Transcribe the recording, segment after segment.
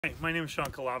Hi, my name is Sean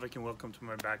Kalavic and welcome to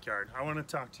my backyard. I want to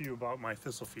talk to you about my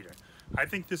thistle feeder. I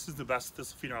think this is the best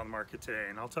thistle feeder on the market today,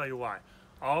 and I'll tell you why.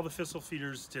 All the thistle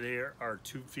feeders today are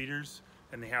tube feeders,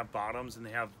 and they have bottoms and they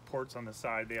have ports on the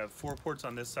side. They have 4 ports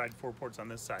on this side, 4 ports on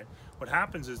this side. What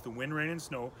happens is the wind, rain, and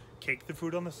snow cake the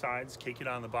food on the sides, cake it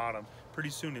on the bottom. Pretty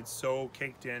soon it's so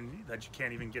caked in that you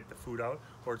can't even get the food out,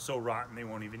 or it's so rotten they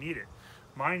won't even eat it.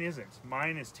 Mine isn't.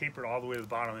 Mine is tapered all the way to the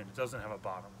bottom and it doesn't have a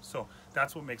bottom. So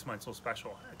that's what makes mine so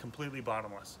special, completely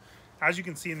bottomless. As you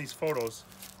can see in these photos,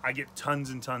 I get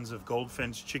tons and tons of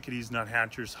goldfinch, chickadees,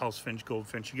 nuthatchers, housefinch,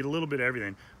 goldfinch. You get a little bit of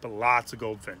everything, but lots of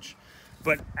goldfinch.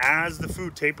 But as the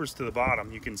food tapers to the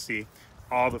bottom, you can see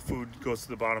all the food goes to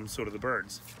the bottom, so do the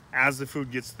birds. As the food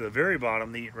gets to the very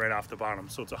bottom, they eat right off the bottom.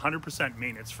 So it's 100%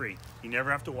 maintenance free. You never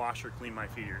have to wash or clean my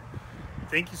feeder.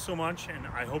 Thank you so much, and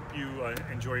I hope you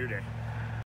enjoy your day.